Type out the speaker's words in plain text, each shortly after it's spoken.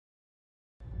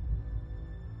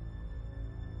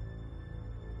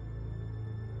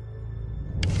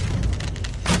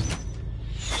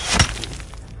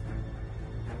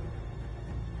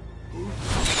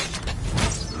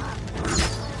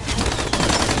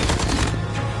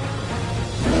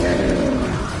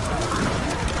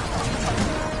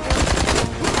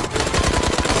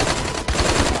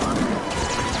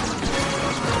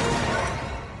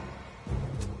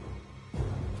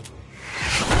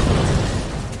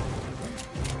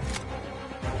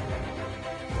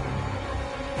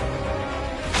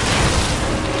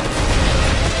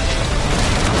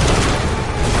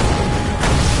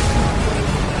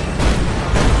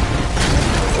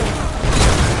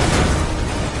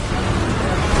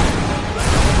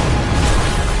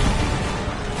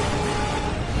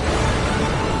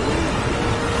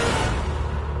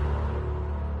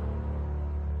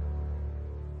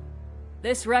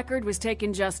This record was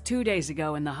taken just 2 days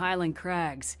ago in the Highland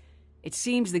Crags. It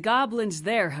seems the goblins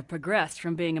there have progressed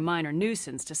from being a minor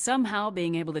nuisance to somehow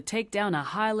being able to take down a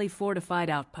highly fortified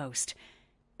outpost.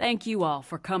 Thank you all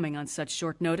for coming on such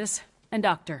short notice. And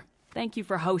Doctor, thank you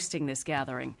for hosting this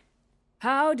gathering.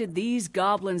 How did these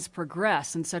goblins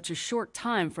progress in such a short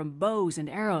time from bows and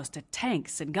arrows to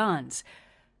tanks and guns?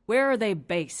 Where are they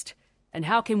based? And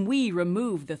how can we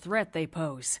remove the threat they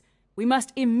pose? We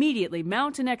must immediately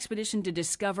mount an expedition to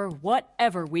discover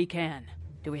whatever we can.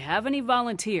 Do we have any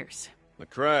volunteers? The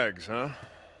Crags, huh?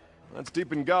 That's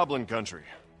deep in Goblin country.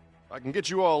 I can get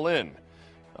you all in.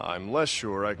 I'm less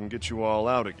sure I can get you all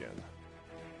out again.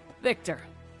 Victor.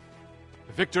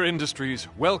 Victor Industries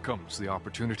welcomes the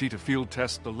opportunity to field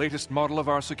test the latest model of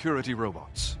our security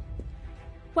robots.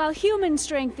 While human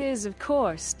strength is, of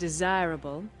course,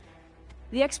 desirable,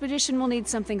 the expedition will need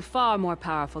something far more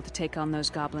powerful to take on those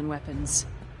goblin weapons.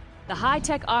 The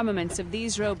high-tech armaments of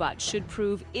these robots should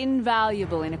prove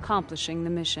invaluable in accomplishing the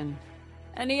mission.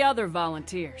 Any other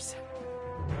volunteers?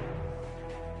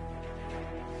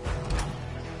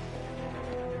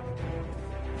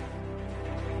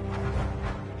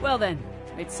 Well then,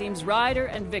 it seems Ryder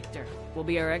and Victor will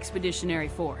be our expeditionary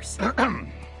force.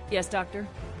 Yes, Doctor?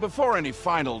 Before any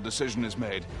final decision is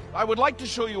made, I would like to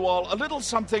show you all a little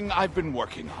something I've been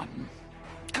working on.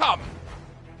 Come!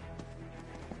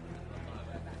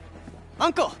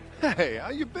 Uncle! Hey, how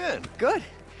you been? Good.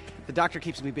 The doctor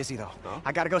keeps me busy, though. Huh?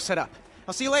 I gotta go set up.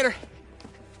 I'll see you later.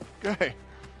 Okay.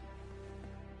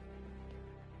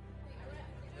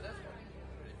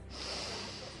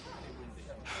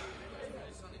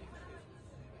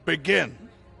 Begin.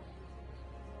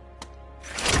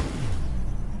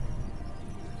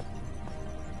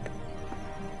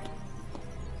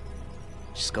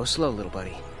 Just go slow, little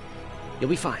buddy.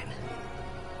 You'll be fine.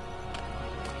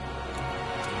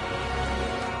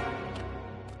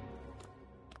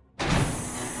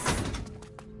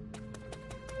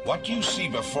 What you see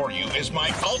before you is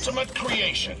my ultimate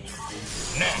creation,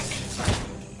 Knack.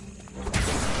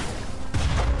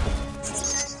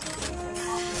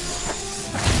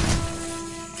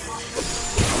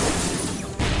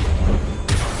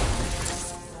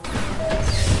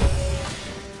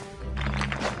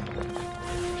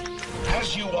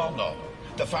 As you all know,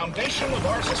 the foundation of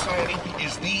our society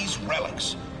is these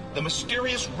relics. The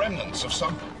mysterious remnants of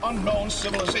some unknown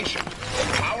civilization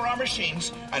that power our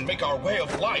machines and make our way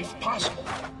of life possible.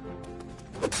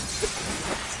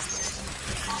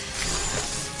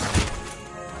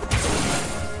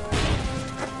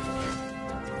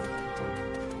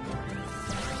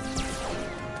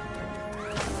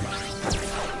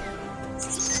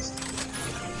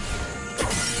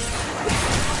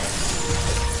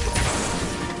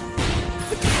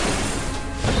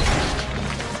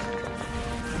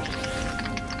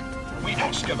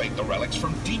 Excavate the relics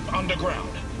from deep underground,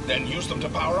 then use them to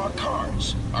power our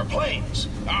cars, our planes,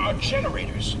 our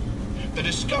generators. The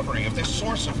discovery of this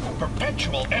source of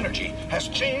perpetual energy has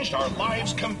changed our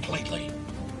lives completely.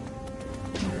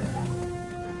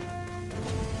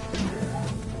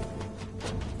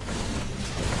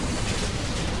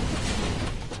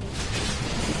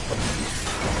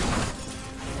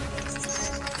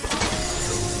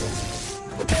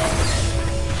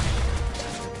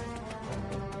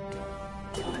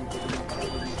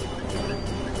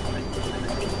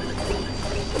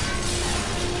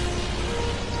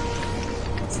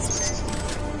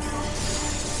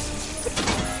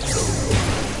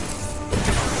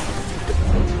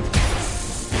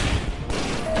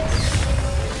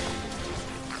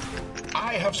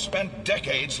 I have spent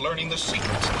decades learning the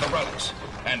secrets of the relics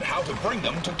and how to bring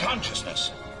them to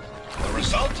consciousness. The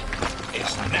result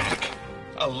is Knack,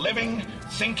 a living,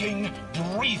 thinking,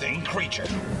 breathing creature.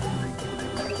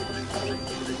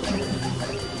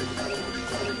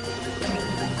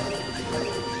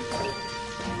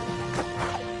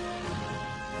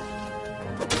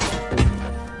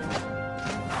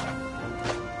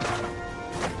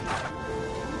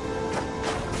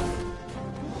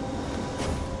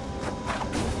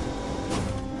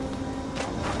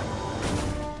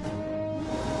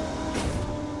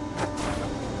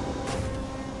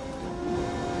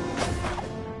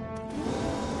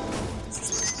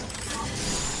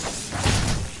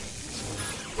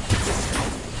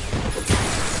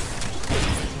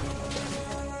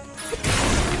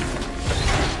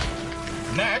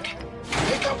 Knack,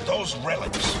 pick up those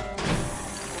relics.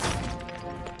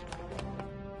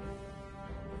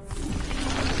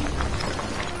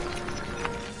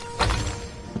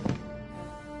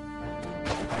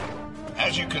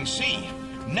 As you can see,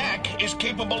 Knack is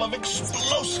capable of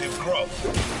explosive growth.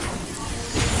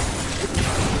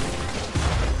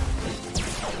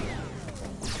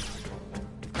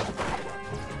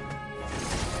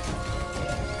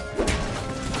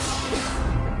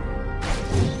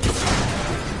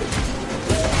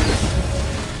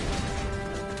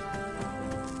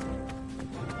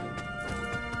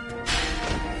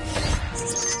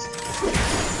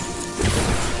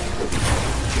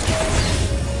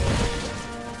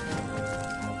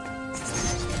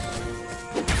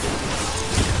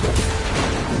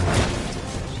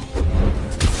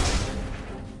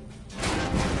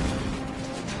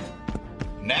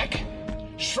 Knack,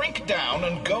 shrink down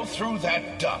and go through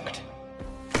that duct.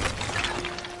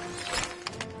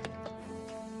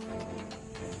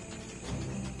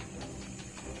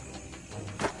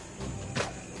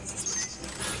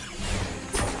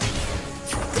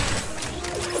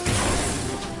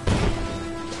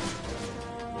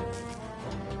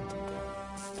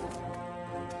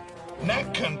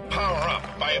 Knack can power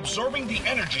up by absorbing the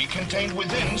energy contained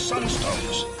within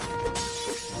sunstones.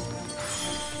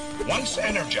 Once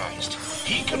energized,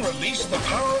 he can release the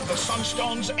power of the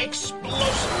sunstones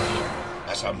explosively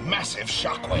as a massive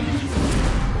shockwave.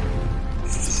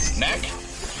 Knack,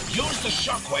 use the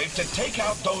shockwave to take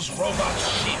out those robots'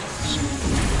 shields.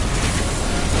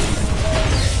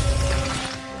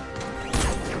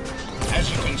 As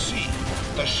you can see,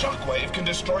 the shockwave can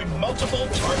destroy multiple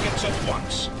targets at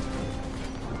once.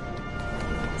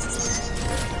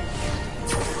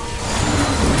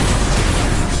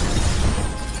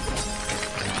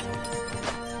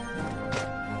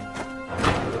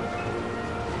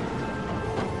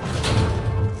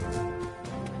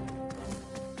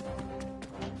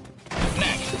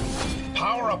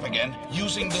 Power up again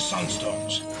using the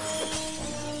sunstones.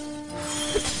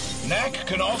 Knack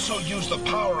can also use the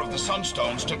power of the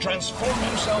sunstones to transform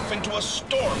himself into a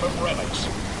storm of relics.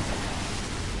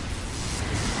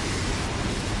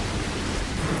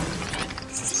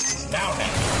 Now,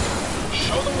 Knack,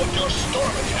 show them what your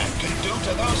storm attack can do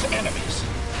to those enemies.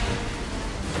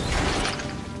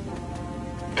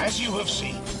 As you have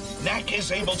seen, Knack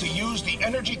is able to use the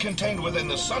energy contained within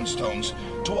the sunstones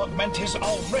to augment his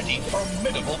already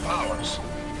formidable powers.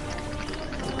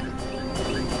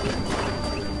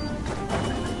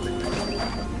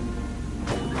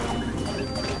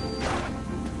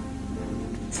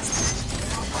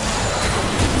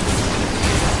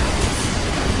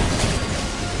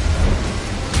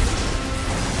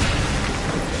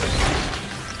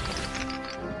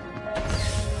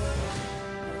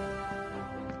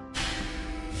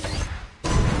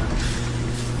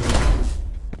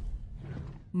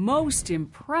 Most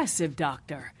impressive,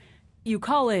 Doctor. You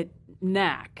call it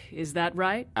Knack, is that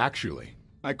right? Actually,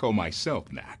 I call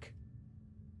myself Knack.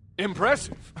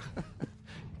 Impressive!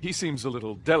 He seems a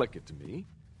little delicate to me.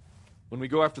 When we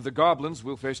go after the goblins,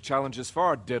 we'll face challenges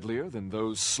far deadlier than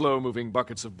those slow-moving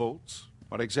buckets of bolts.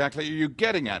 What exactly are you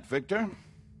getting at, Victor?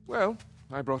 Well,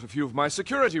 I brought a few of my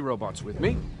security robots with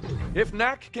me. If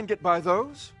Knack can get by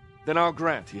those, then I'll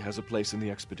grant he has a place in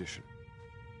the expedition.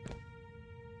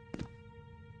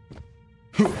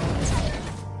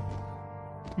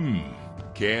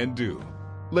 Can do.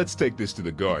 Let's take this to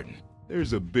the garden.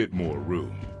 There's a bit more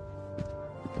room.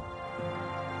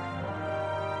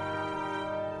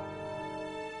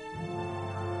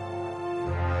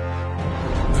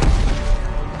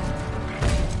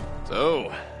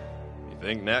 So, you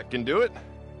think Knack can do it?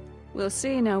 We'll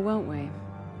see now, won't we?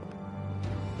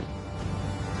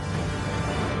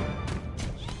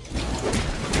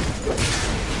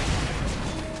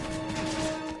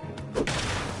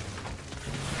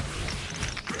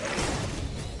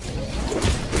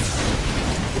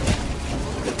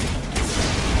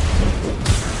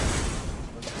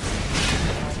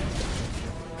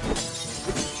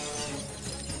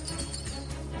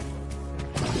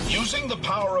 Using the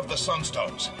power of the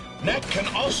sunstones, Knack can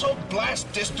also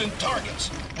blast distant targets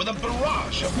with a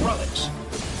barrage of relics.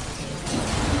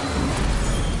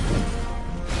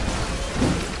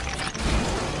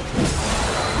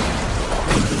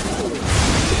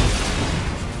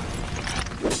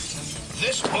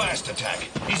 This blast attack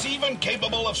is even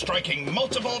capable of striking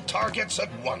multiple targets at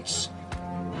once.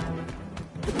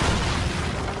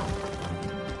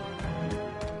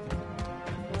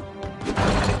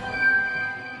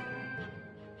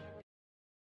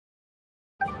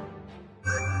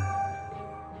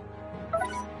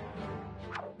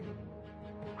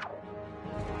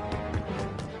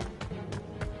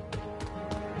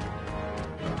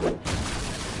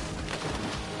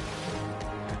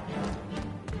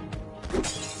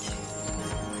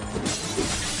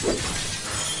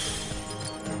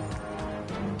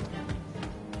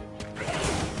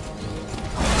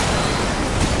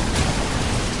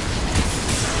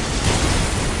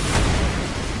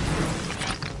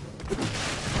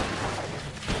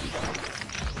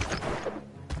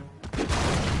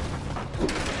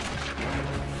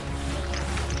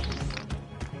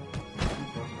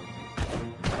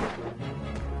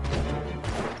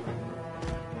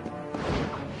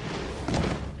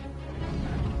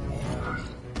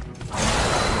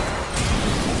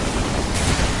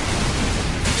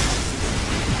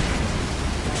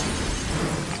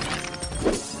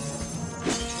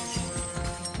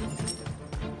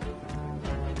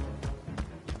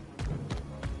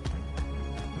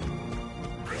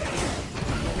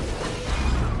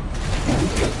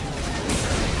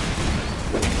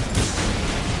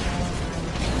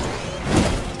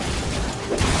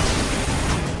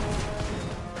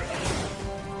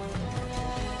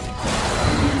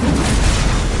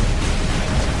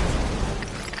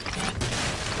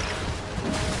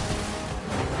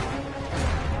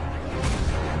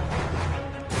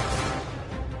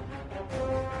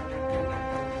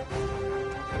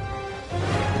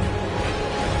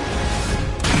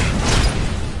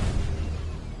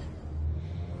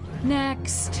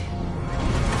 next?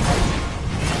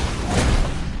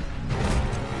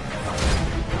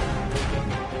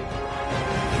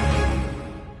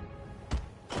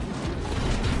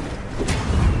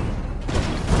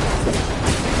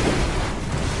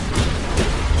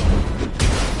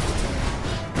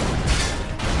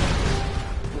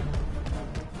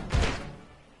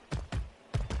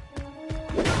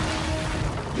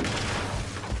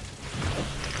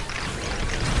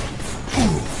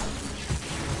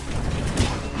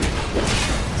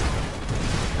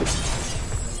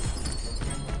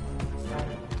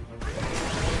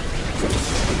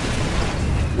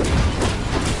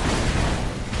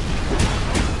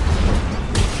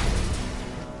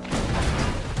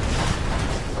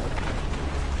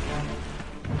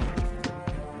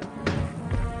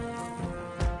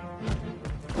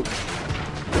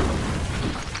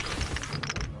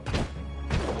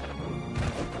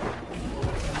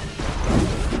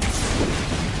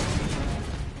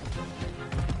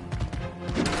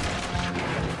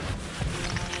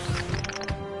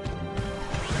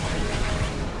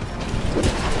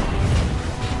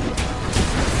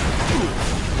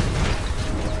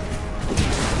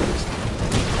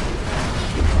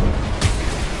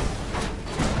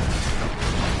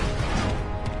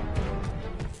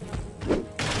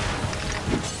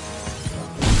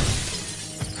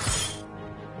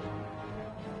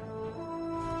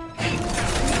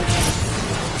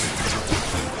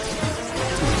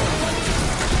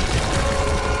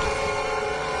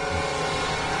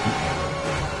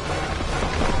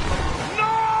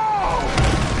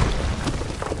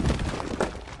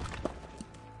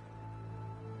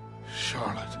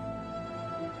 Charlotte.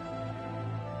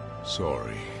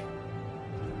 Sorry.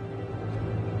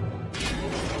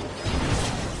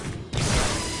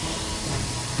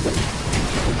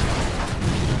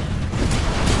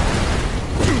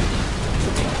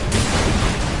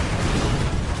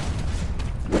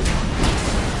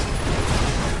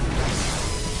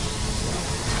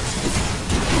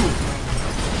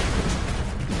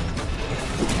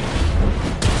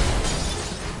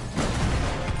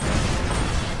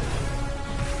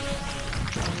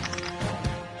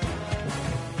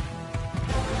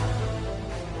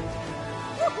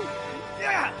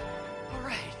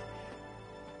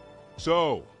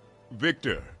 So,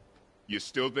 Victor, you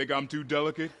still think I'm too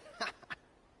delicate?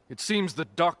 It seems the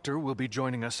doctor will be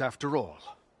joining us after all.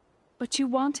 But you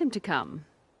want him to come,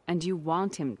 and you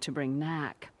want him to bring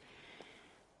Knack.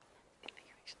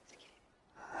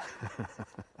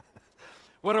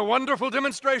 What a wonderful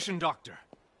demonstration, Doctor.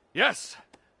 Yes,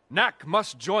 Knack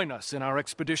must join us in our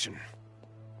expedition.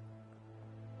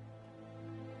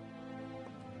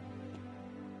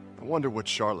 I wonder what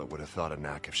Charlotte would have thought of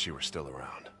Knack if she were still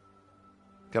around.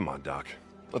 Come on, Doc.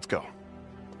 Let's go.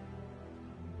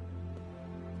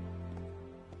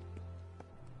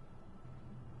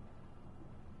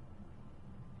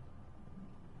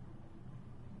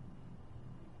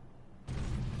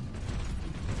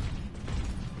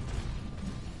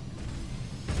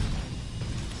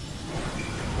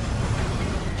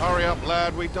 Hurry up,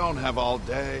 lad. We don't have all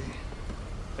day.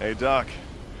 Hey, Doc.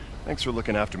 Thanks for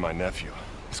looking after my nephew.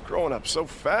 He's growing up so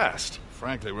fast.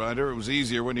 Frankly, Ryder, it was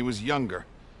easier when he was younger.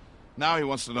 Now he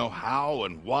wants to know how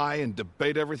and why and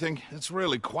debate everything. It's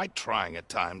really quite trying at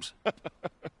times.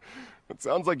 It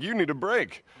sounds like you need a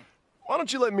break. Why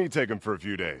don't you let me take him for a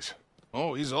few days?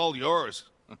 Oh, he's all yours.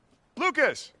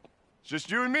 Lucas! It's just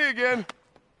you and me again.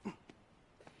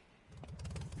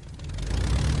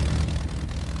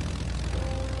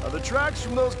 The tracks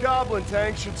from those goblin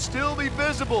tanks should still be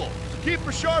visible, so keep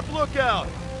a sharp lookout.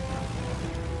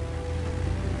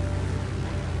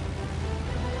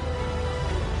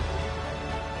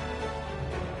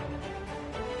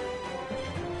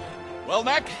 Well,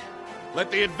 Knack,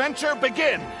 let the adventure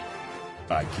begin.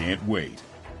 I can't wait.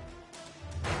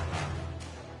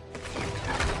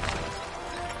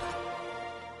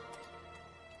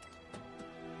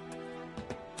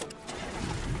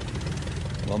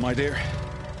 Well, my dear,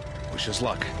 wish us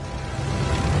luck.